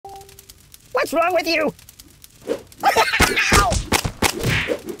What's wrong with you? Ow!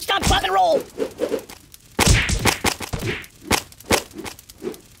 Stop, drop, and roll!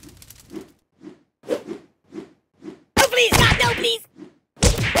 No, please, stop! No, please!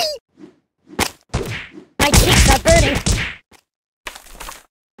 My cheeks are burning!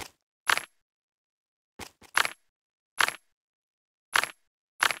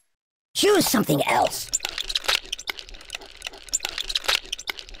 Choose something else.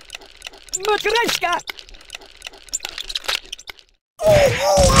 Matryoshka!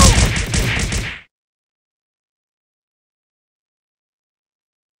 Oh!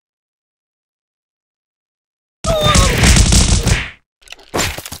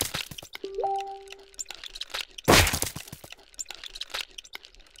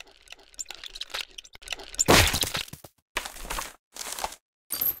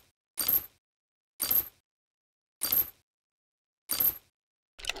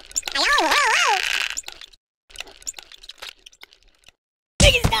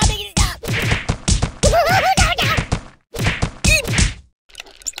 Make it stop! Make it stop!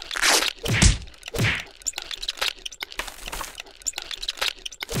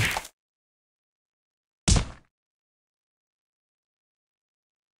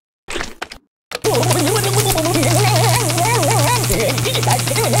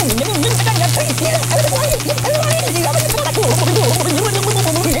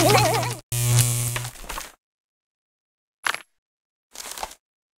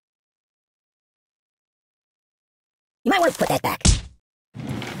 You might want to put that back.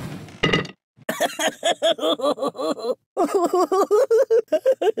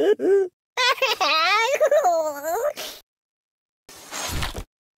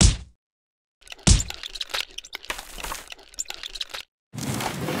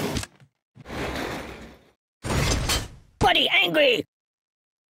 Buddy, angry!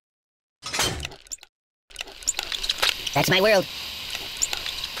 That's my world.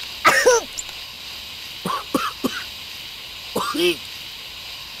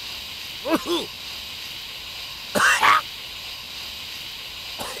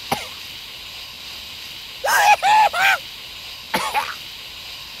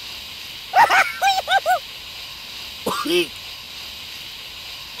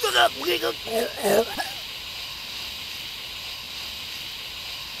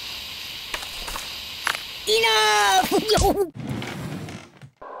 Enough!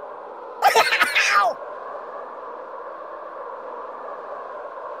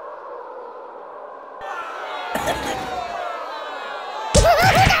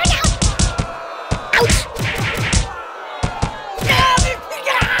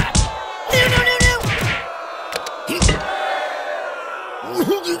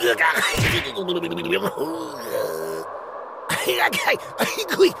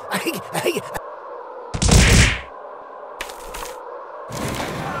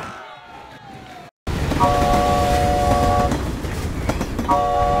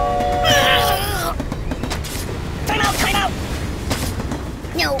 Time out!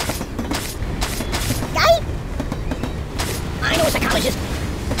 No. Guy? I know a psychologist.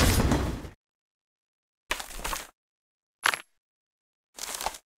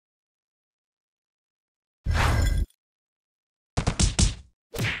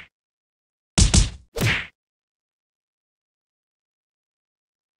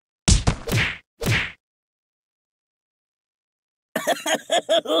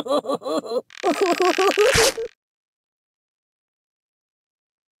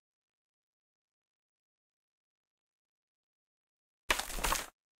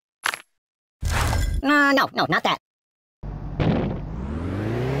 No, not that.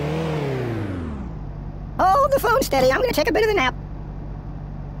 Hold the phone steady. I'm gonna take a bit of a nap.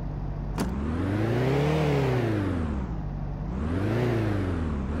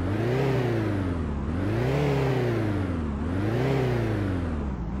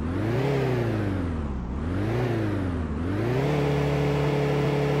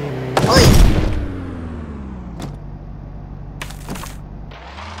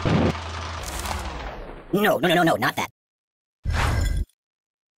 No, not that.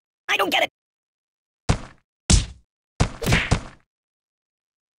 I don't get it.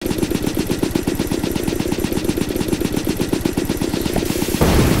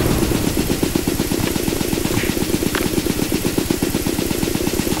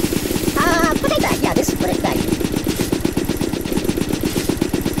 Put it back. Yeah, put it back.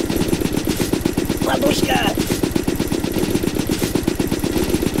 Babushka.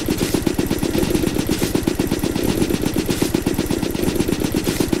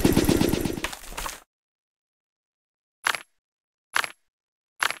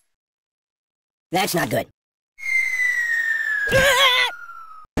 That's not good.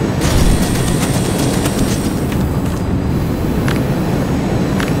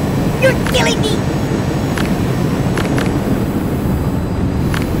 You're killing me!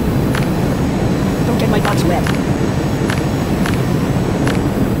 Don't get my box wet.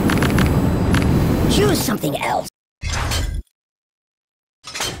 Choose something else.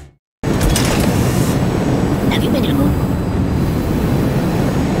 Have you been to the moon?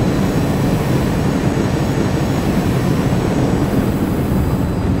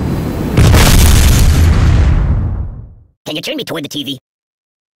 Can you turn me toward the TV?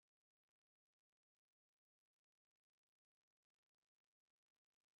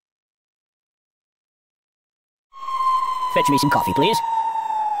 Fetch me some coffee, please.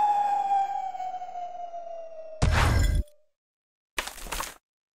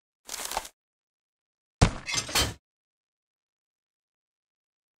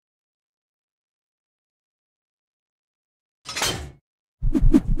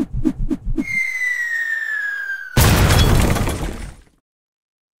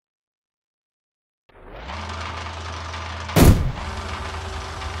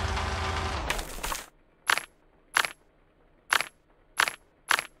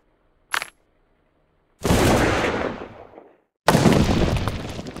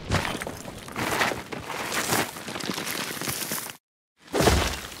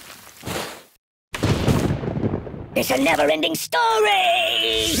 It's a never-ending story!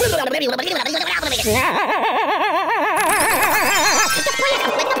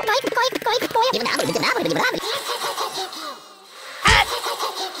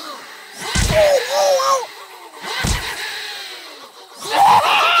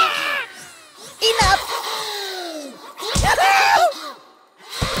 Enough!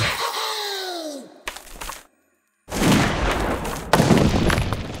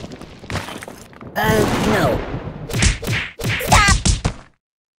 No.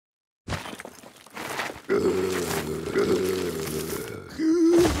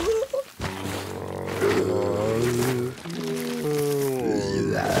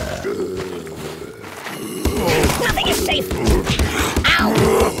 Nothing is safe! Ow!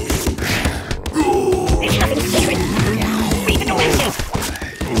 There's nothing sacred! Read the directions!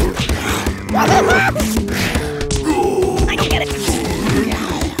 I don't get it!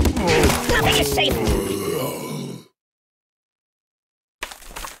 Nothing is safe!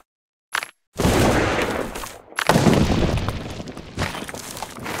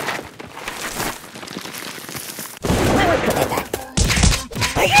 Where would put that back?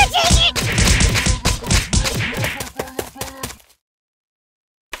 I can't take it!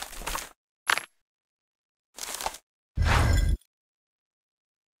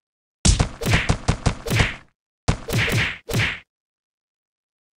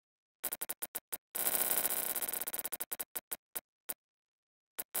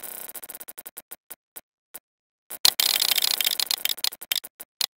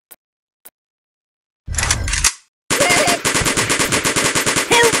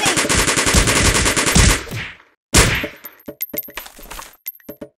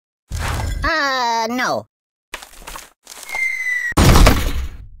 No.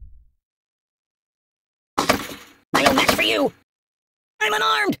 I no match for you! I'm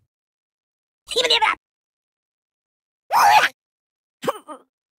unarmed! Even if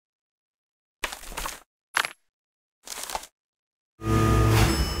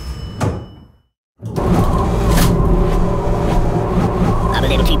I'm a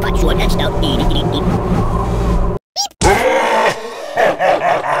little teapot short and stout.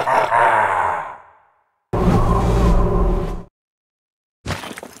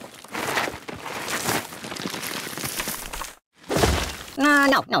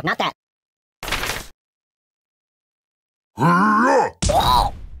 No, not that.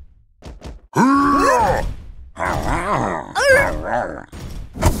 Oh.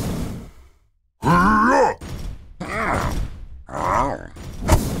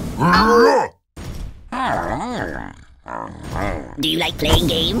 Do you like playing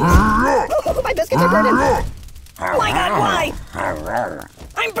games? My biscuits are burning! My God, why?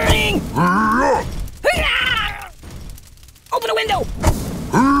 I'm burning! Open a window!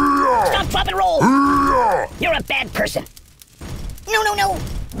 Stop, drop, and roll! You're a bad person! No!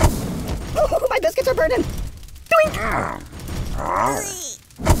 My biscuits are burning! Doink!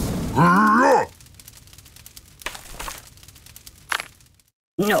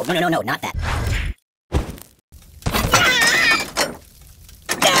 No, not that.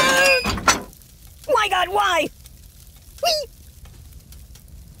 My God, why?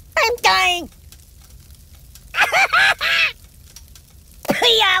 I'm dying!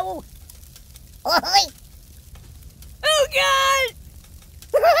 Yow! Ahoy! Oh, God!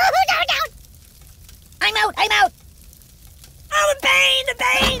 No, no! I'm out! I'm out!